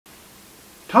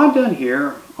Todd Dunn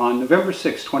here on November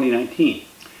 6, 2019.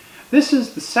 This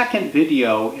is the second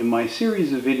video in my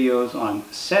series of videos on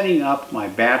setting up my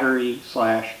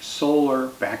battery/solar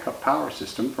backup power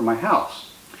system for my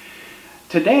house.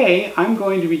 Today I'm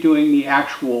going to be doing the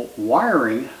actual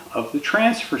wiring of the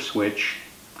transfer switch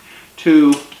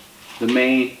to the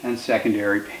main and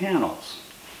secondary panels.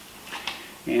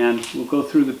 And we'll go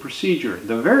through the procedure.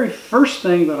 The very first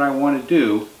thing that I want to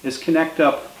do is connect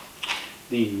up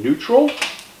the neutral,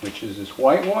 which is this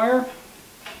white wire,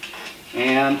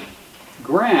 and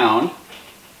ground,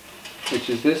 which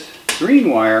is this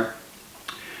green wire,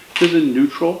 to the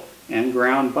neutral and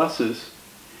ground buses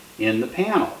in the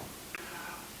panel.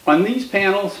 On these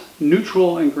panels,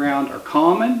 neutral and ground are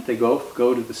common. They go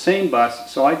to the same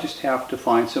bus, so I just have to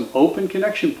find some open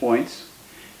connection points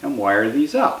and wire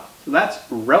these up. So that's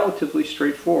relatively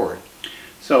straightforward.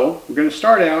 So we're going to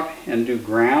start out and do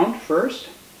ground first.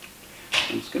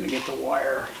 I'm just going to get the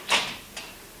wire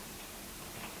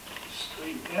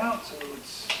straightened out so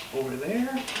it's over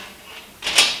there.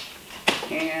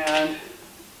 And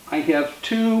I have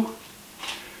two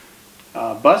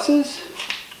buses,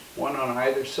 one on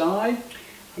either side.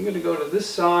 I'm going to go to this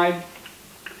side,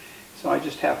 so I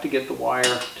just have to get the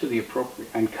wire to the appropriate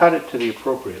and cut it to the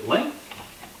appropriate length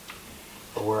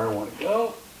for where I want to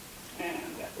go.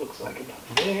 And that looks like about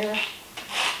there.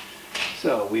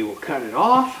 So we will cut it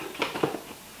off.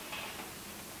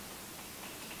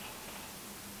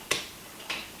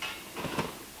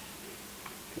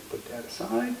 Put that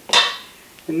aside.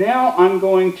 And now I'm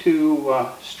going to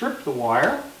strip the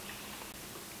wire.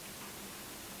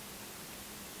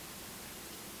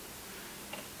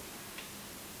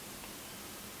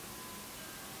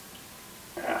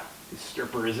 This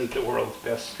stripper isn't the world's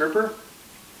best stripper.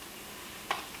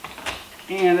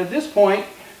 And at this point,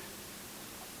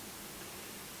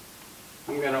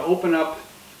 I'm going to open up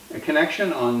a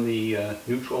connection on the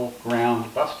neutral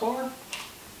ground bus bar.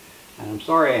 And I'm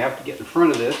sorry I have to get in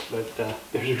front of this, but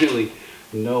there's really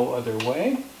no other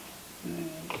way. And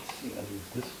let's see, I'll use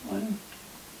this one.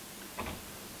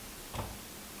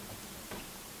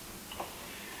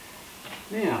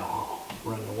 Now I'll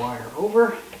run the wire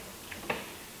over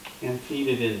and feed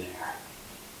it in there.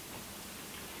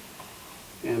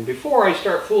 And before I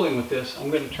start fooling with this, I'm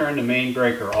going to turn the main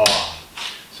breaker off,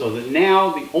 so that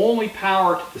now the only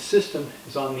power to the system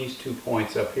is on these 2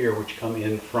 points up here, which come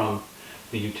in from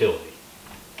the utility.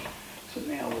 So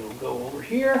now we'll go over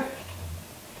here,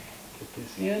 get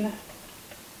this in.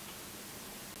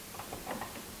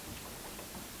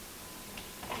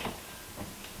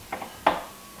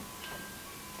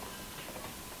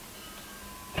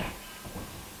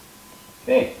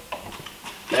 Okay,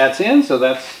 that's in, so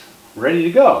that's ready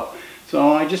to go.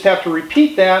 So I just have to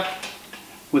repeat that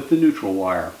with the neutral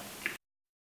wire.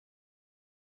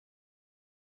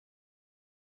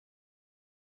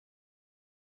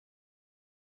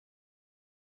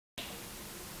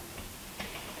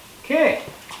 Okay,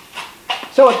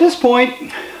 so at this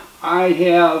point I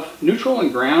have neutral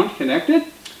and ground connected,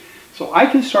 so I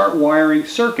can start wiring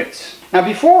circuits. Now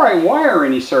before I wire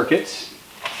any circuits,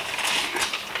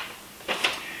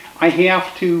 I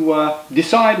have to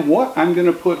decide what I'm going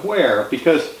to put where,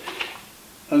 because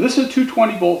this is a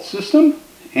 220 volt system,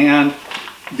 and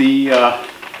the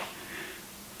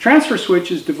transfer switch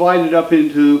is divided up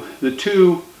into the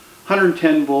two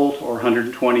 110 volt or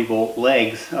 120 volt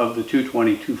legs of the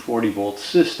 220-240 volt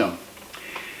system.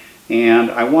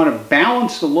 And I want to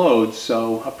balance the loads,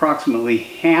 so approximately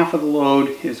half of the load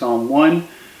is on one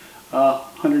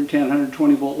 110,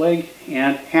 120 volt leg,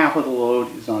 and half of the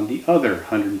load is on the other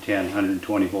 110,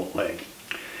 120 volt leg.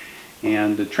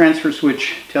 And the transfer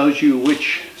switch tells you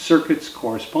which circuits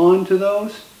correspond to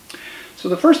those. So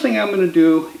the first thing I'm going to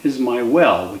do is my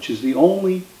well, which is the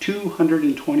only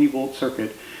 220 volt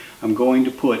circuit I'm going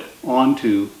to put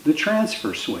onto the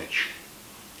transfer switch.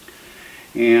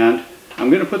 And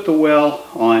I'm going to put the well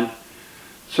on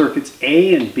circuits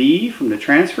A and B from the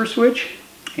transfer switch,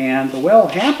 and the well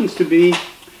happens to be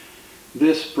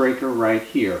this breaker right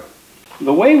here.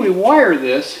 The way we wire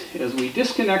this is we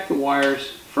disconnect the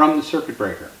wires from the circuit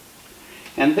breaker,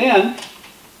 and then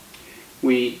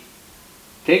we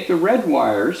take the red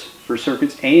wires for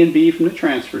circuits A and B from the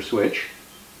transfer switch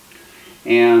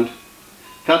and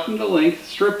cut them to length,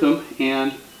 strip them,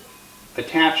 and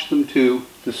attach them to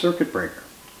the circuit breaker.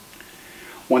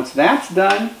 Once that's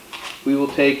done, we will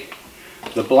take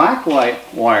the black light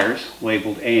wires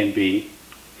labeled A and B,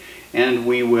 and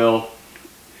we will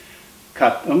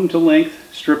cut them to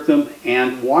length, strip them,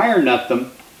 and wire nut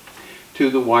them to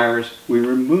the wires we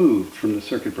removed from the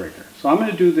circuit breaker. So I'm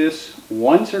going to do this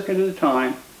one circuit at a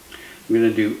time. I'm going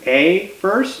to do A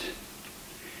first,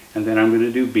 and then I'm going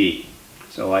to do B,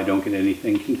 so I don't get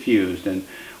anything confused and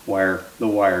wire the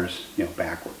wires,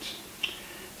 backwards.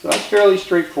 So that's fairly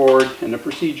straightforward, and the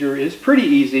procedure is pretty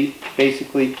easy.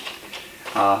 Basically,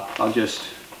 I'll just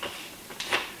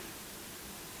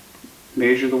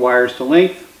measure the wires to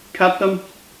length, cut them,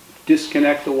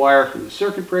 disconnect the wire from the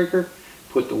circuit breaker,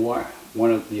 put the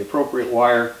one of the appropriate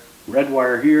wire, red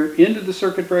wire here, into the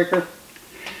circuit breaker,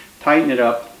 tighten it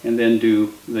up, and then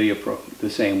do the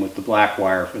same with the black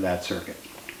wire for that circuit.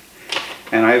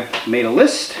 And I've made a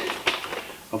list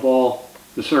of all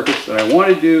the circuits that I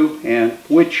want to do and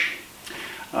which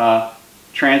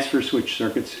transfer switch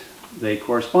circuits they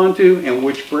correspond to and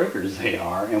which breakers they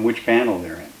are and which panel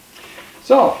they're in.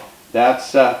 So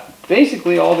that's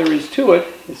basically all there is to it.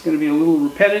 It's going to be a little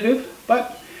repetitive,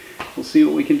 but we'll see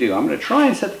what we can do. I'm going to try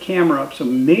and set the camera up so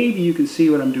maybe you can see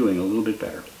what I'm doing a little bit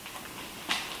better.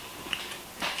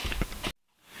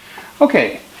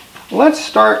 Okay, let's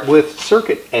start with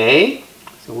circuit A.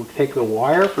 So we'll take the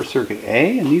wire for circuit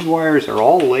A, and these wires are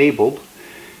all labeled.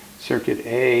 Circuit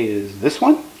A is this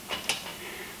one.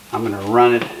 I'm going to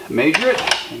run it, measure it,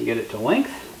 and get it to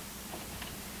length.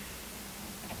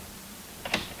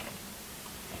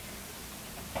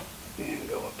 And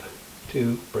go up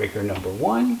to breaker number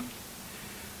 1.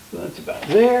 So that's about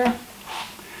there.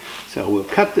 So we'll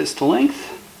cut this to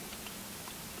length.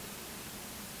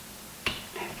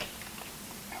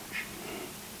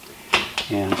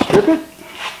 And strip it.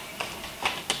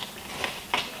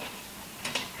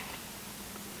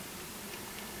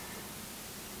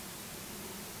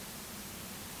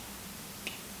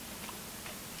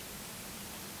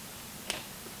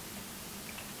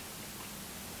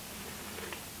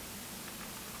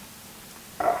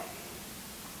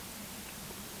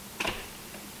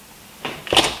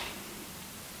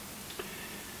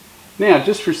 Now,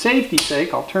 just for safety's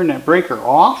sake, I'll turn that breaker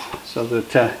off so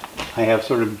that I have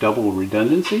sort of double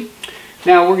redundancy.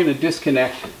 Now we're going to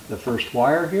disconnect the first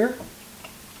wire here.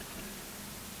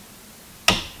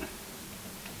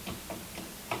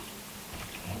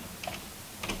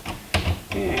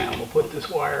 And we'll put this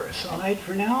wire aside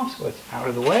for now so it's out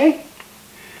of the way.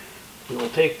 We will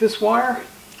take this wire,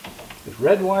 this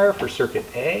red wire for circuit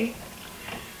A,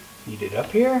 feed it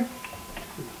up here,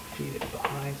 feed it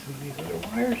behind some of these other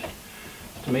wires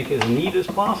to make it as neat as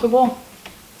possible,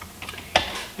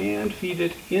 and feed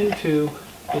it into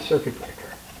the circuit breaker.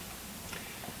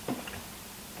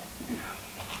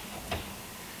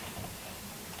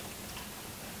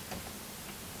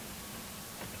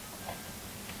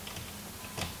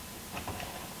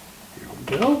 Here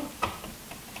we go.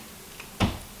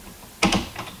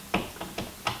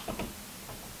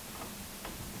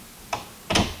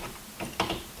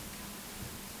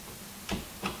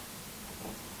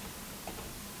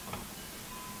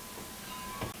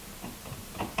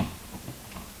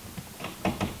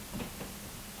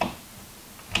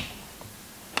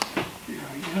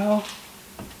 Go.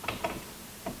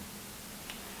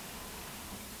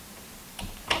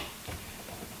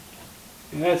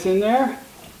 And that's in there.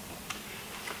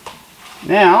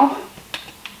 Now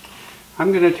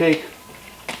I'm going to take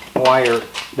wire,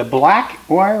 the black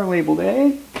wire labeled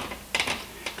A,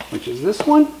 which is this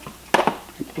one, I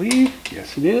believe.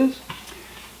 Yes, it is.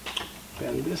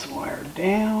 Bend this wire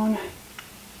down.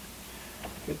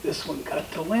 Get this one cut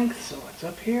to length so it's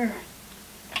up here.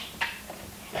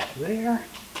 There.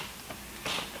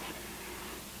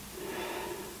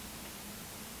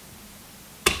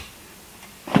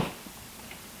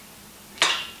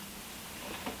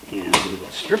 And we will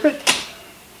strip it.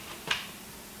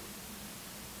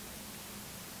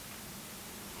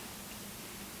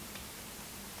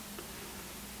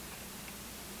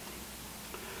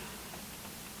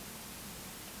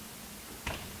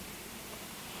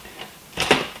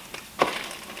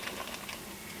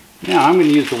 Now I'm going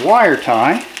to use the wire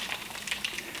tie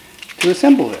to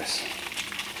assemble this.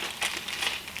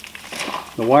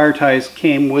 The wire ties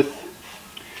came with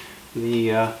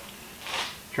the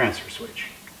transfer switch.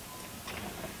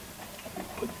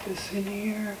 Put this in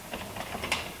here,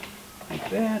 like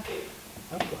that,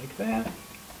 up like that.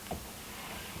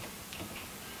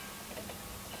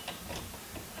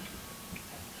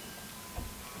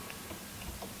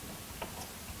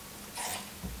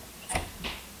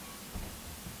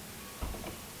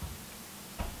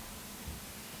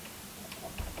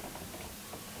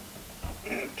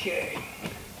 Okay,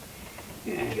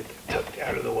 and get that tucked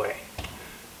out of the way.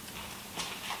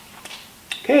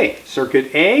 Okay,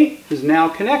 circuit A is now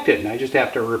connected, and I just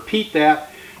have to repeat that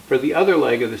for the other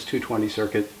leg of this 220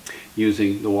 circuit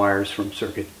using the wires from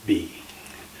circuit B.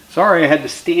 Sorry I had to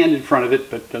stand in front of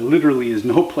it, but there literally is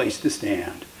no place to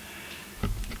stand.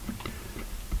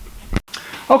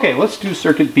 Okay, let's do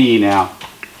circuit B now.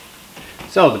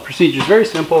 So the procedure is very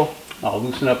simple. I'll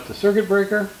loosen up the circuit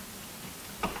breaker.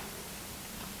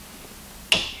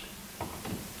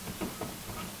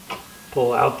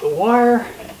 Pull out the wire.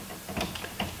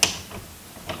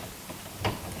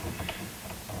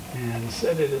 And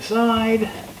set it aside.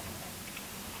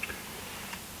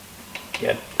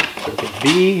 Get circuit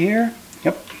B here.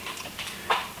 Yep.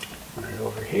 Run it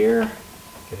over here.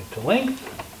 Get it to length.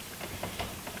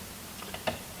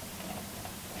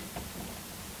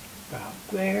 About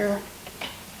there.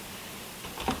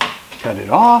 Cut it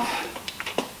off.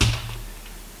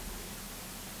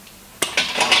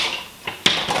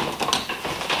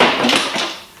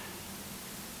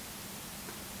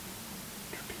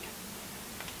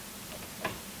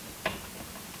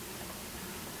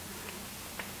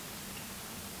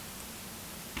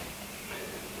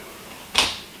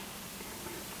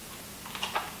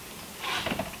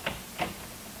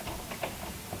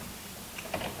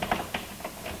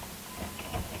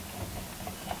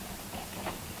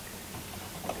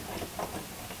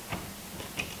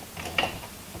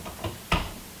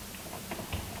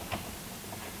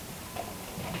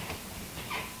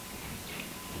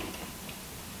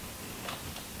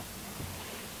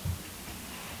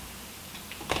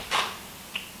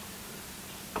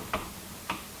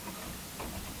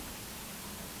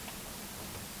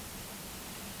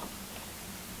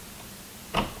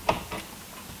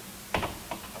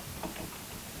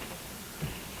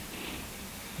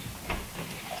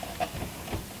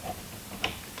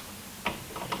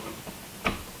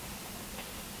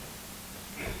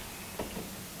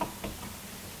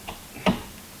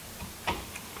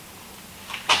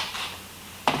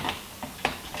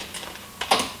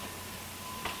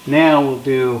 Now we'll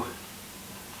do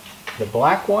the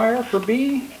black wire for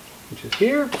B, which is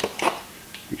here.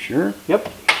 Make sure, yep.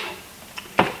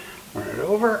 Run it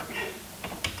over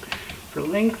for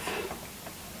length,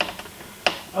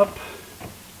 up,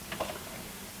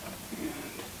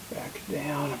 and back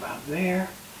down about there.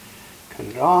 Cut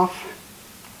it off.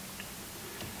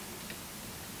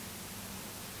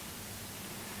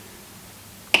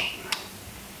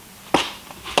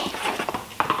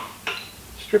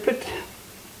 Strip it.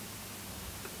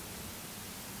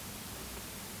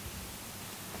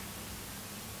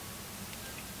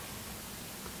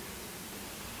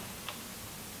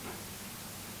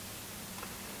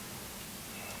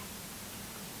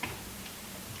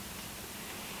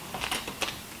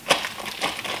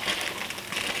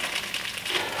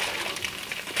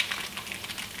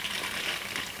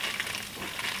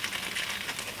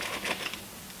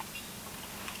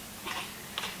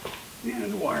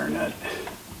 And wire nut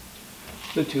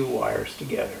the two wires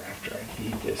together after I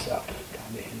feed this up,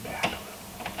 kind of in back a little.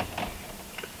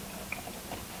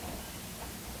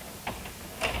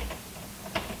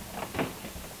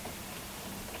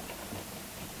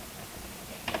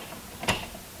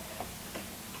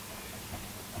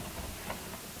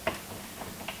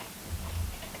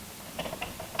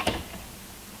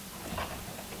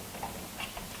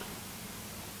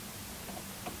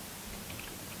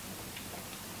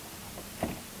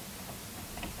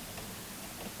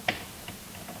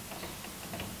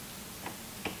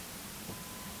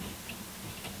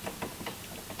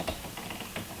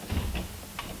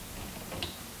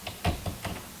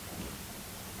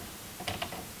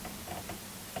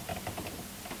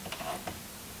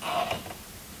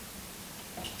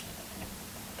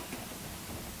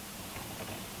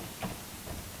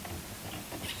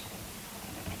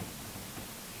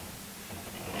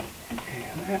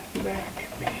 That back can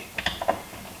be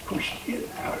pushed it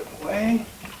out of the way.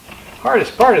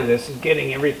 Hardest part of this is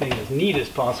getting everything as neat as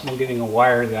possible, getting the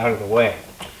wires out of the way.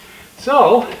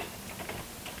 So,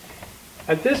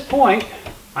 at this point,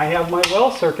 I have my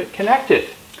well circuit connected.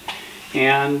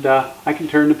 And I can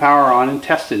turn the power on and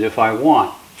test it if I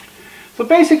want. So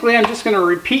basically, I'm just going to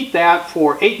repeat that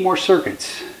for 8 more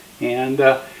circuits. And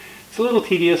it's a little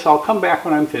tedious. I'll come back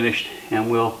when I'm finished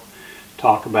and we'll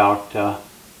talk about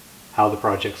how the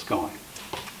project's going.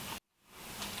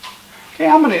 Okay,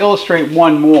 I'm going to illustrate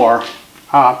one more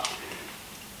on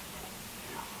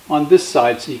this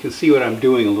side so you can see what I'm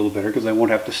doing a little better, because I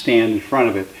won't have to stand in front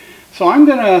of it. So I'm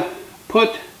going to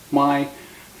put my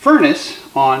furnace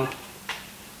on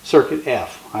circuit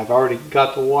F. I've already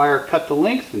got the wire cut to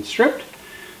length and stripped,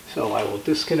 so I will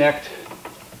disconnect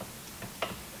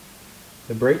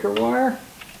the breaker wire.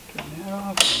 Turn that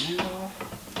off, turn that off.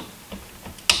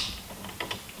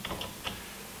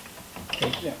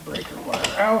 Take that breaker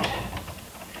wire out,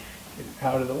 get it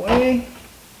out of the way,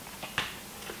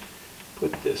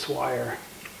 put this wire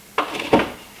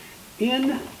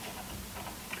in,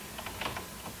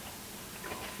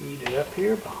 feed it up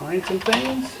here behind some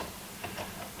things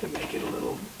to make it a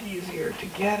little easier to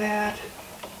get at.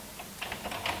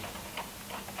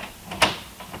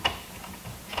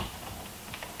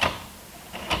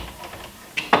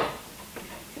 A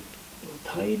little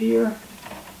tighter.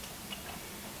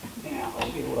 Now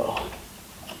we will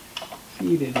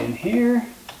feed it in here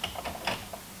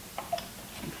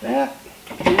like that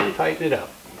and tighten it up.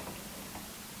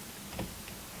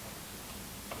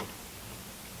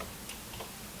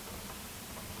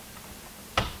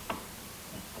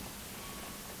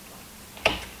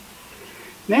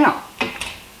 Now,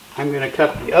 I'm going to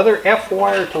cut the other F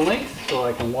wire to length so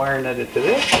I can wire nut it to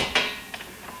this.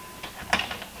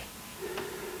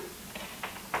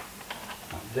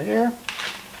 Up there.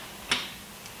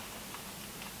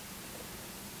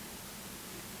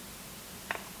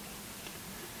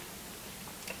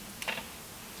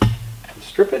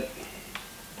 Strip it.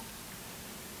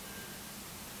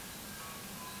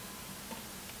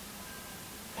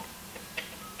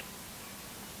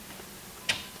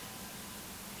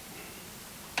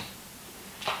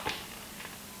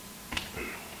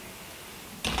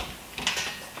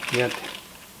 Get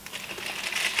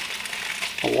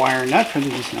a wire nut from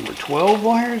these number 12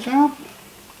 wires out.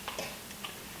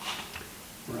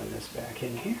 Run this back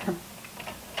in here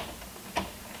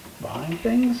behind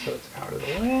things so it's out of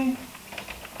the way.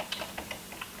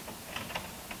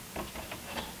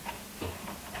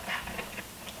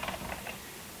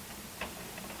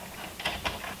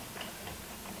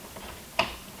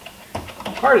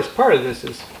 The hardest part of this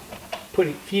is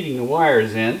feeding the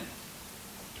wires in.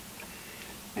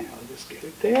 And I'll just get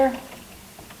it there.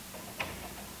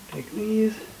 Take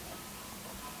these,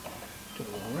 do a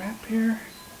little wrap here,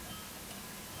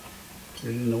 put it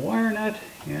in the wire nut,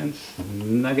 and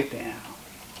snug it down.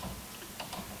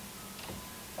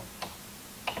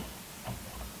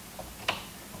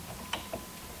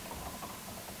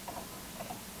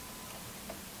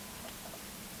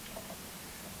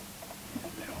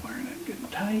 Get that wire nut getting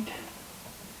tight.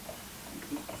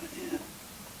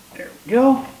 There we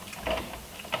go.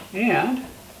 And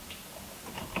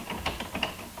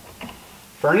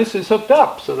furnace is hooked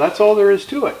up, so that's all there is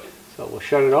to it. So we'll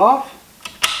shut it off.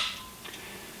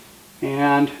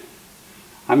 And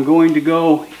I'm going to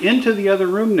go into the other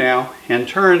room now and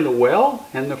turn the well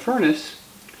and the furnace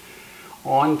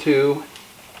on to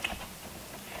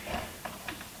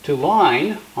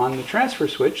line on the transfer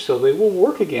switch so they will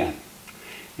work again.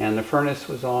 And the furnace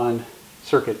was on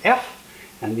circuit F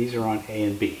and these are on A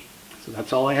and B. So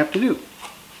that's all I have to do.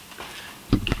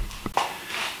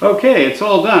 Okay, it's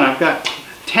all done. I've got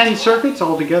 10 circuits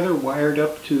all together wired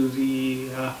up to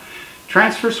the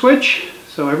transfer switch.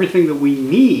 So everything that we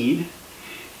need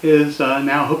is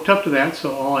now hooked up to that.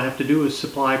 So all I have to do is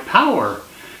supply power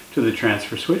to the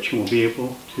transfer switch and we'll be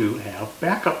able to have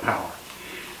backup power.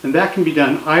 And that can be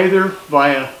done either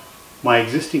via my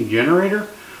existing generator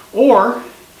or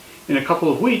in a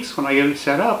couple of weeks when I get it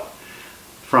set up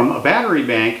from a battery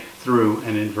bank through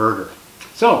an inverter.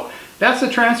 So that's the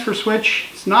transfer switch.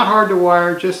 It's not hard to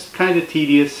wire, just kind of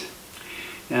tedious.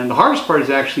 And the hardest part is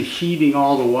actually feeding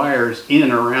all the wires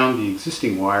in around the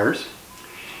existing wires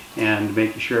and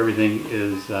making sure everything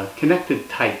is connected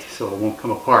tight so it won't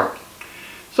come apart.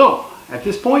 So at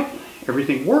this point,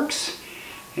 everything works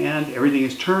and everything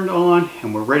is turned on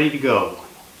and we're ready to go.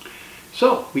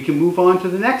 So we can move on to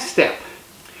the next step,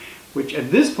 which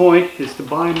at this point is to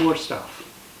buy more stuff.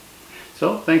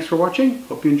 So thanks for watching,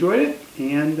 hope you enjoyed it,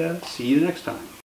 and see you next time.